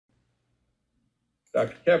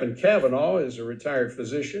Dr. Kevin Kavanagh is a retired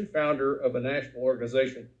physician, founder of a national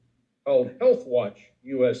organization called Health Watch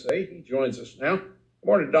USA. He joins us now. Good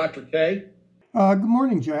morning, Dr. K. Good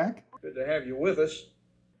morning, Jack. Good to have you with us.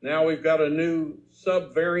 Now we've got a new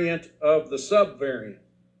sub-variant of the sub-variant.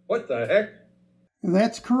 What the heck?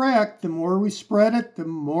 That's correct. The more we spread it, the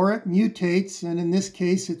more it mutates, and in this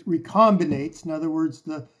case, it recombinates. In other words,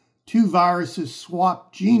 the two viruses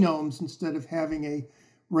swap genomes instead of having a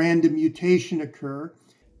random mutation occur.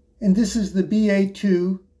 And this is the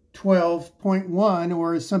BA2.12.1,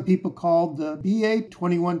 or as some people call the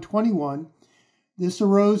BA2.12.1. This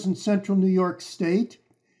arose in central New York State.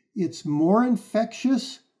 It's more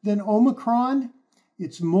infectious than Omicron.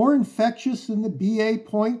 It's more infectious than the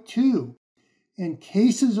BA.2. And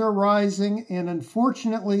cases are rising, and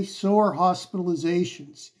unfortunately, so are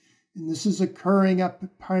hospitalizations. And this is occurring up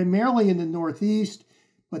primarily in the Northeast,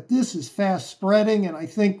 but this is fast spreading, and I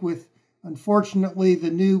think with, unfortunately, the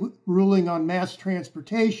new ruling on mass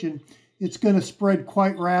transportation, it's going to spread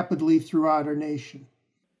quite rapidly throughout our nation.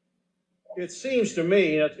 It seems to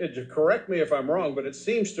me, correct me if I'm wrong, but it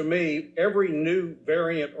seems to me every new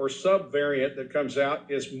variant or sub-variant that comes out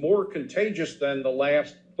is more contagious than the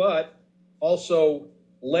last, but also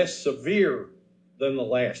less severe than the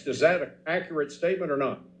last. Is that an accurate statement or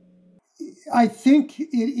not? I think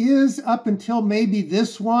it is up until maybe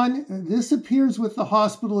this one. This appears with the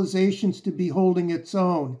hospitalizations to be holding its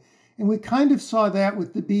own. And we kind of saw that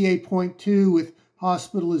with the BA.2 with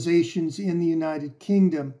hospitalizations in the United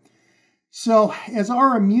Kingdom. So as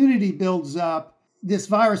our immunity builds up, this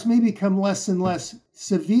virus may become less and less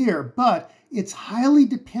severe, but it's highly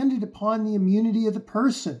dependent upon the immunity of the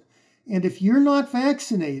person. And if you're not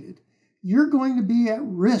vaccinated, you're going to be at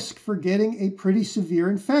risk for getting a pretty severe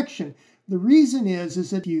infection. The reason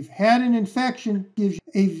is that you've had an infection gives you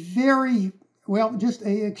a just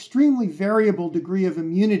an extremely variable degree of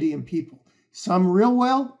immunity in people. Some real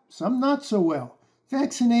well, some not so well.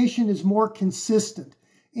 Vaccination is more consistent.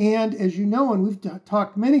 And as you know, and we've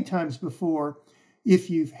talked many times before, if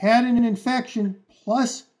you've had an infection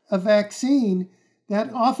plus a vaccine,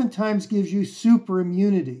 that oftentimes gives you super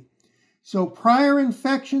immunity. So prior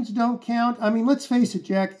infections don't count. I mean, let's face it,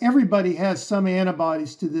 Jack, everybody has some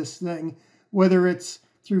antibodies to this thing, whether it's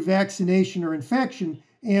through vaccination or infection,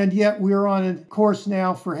 and yet we're on a course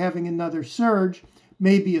now for having another surge,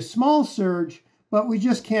 maybe a small surge, but we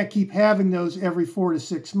just can't keep having those every 4 to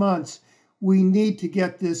 6 months. We need to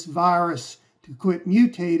get this virus to quit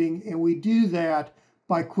mutating, and we do that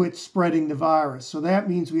by quit spreading the virus. So that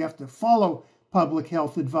means we have to follow public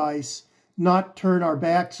health advice, not turn our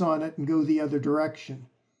backs on it and go the other direction.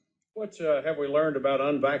 What have we learned about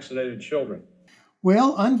unvaccinated children?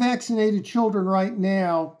 Well, unvaccinated children right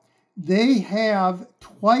now, they have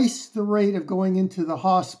twice the rate of going into the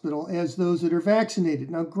hospital as those that are vaccinated.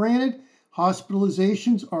 Now, granted,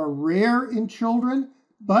 hospitalizations are rare in children,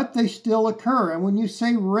 but they still occur. And when you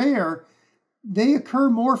say rare, they occur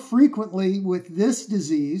more frequently with this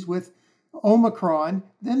disease, with Omicron,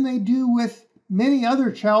 than they do with many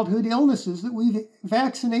other childhood illnesses that we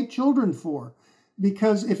vaccinate children for.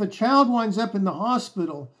 Because if a child winds up in the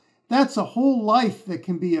hospital, that's a whole life that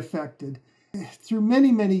can be affected through many,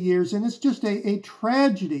 many years, and it's just a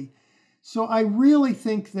tragedy. So I really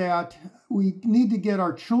think that we need to get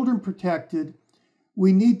our children protected,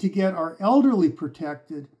 we need to get our elderly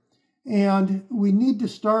protected, and we need to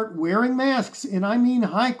start wearing masks, and I mean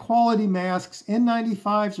high-quality masks,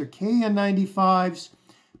 N95s or KN95s.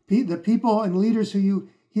 The people and leaders who you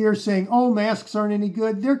hear saying, oh, masks aren't any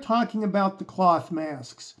good, they're talking about the cloth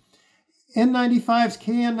masks. N95s,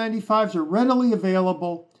 KN95s are readily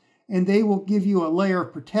available, and they will give you a layer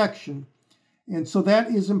of protection. And so that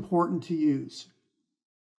is important to use.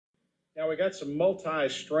 Now, we got some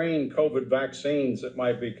multi-strain COVID vaccines that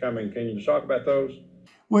might be coming. Can you talk about those?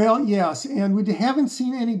 Well, yes, and we haven't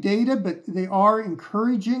seen any data, but they are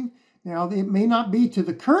encouraging. Now, it may not be to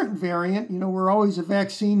the current variant. You know, we're always a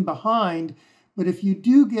vaccine behind. But if you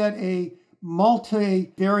do get a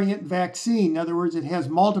multi-variant vaccine, in other words, it has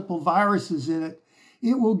multiple viruses in it,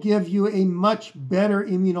 it will give you a much better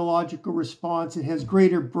immunological response. It has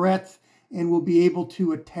greater breadth and will be able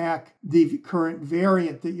to attack the current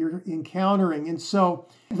variant that you're encountering. And so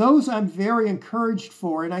those I'm very encouraged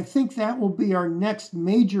for. And I think that will be our next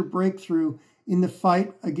major breakthrough in the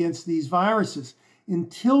fight against these viruses.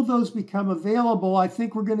 Until those become available, I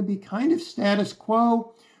think we're going to be kind of status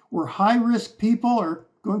quo, where high-risk people are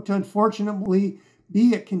going to unfortunately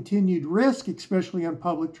be at continued risk, especially on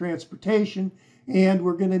public transportation. And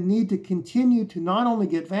we're going to need to continue to not only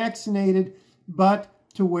get vaccinated, but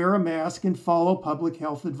to wear a mask and follow public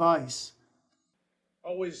health advice.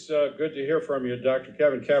 Always good to hear from you, Dr.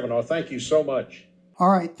 Kevin Kavanagh. Thank you so much. All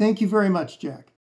right. Thank you very much, Jack.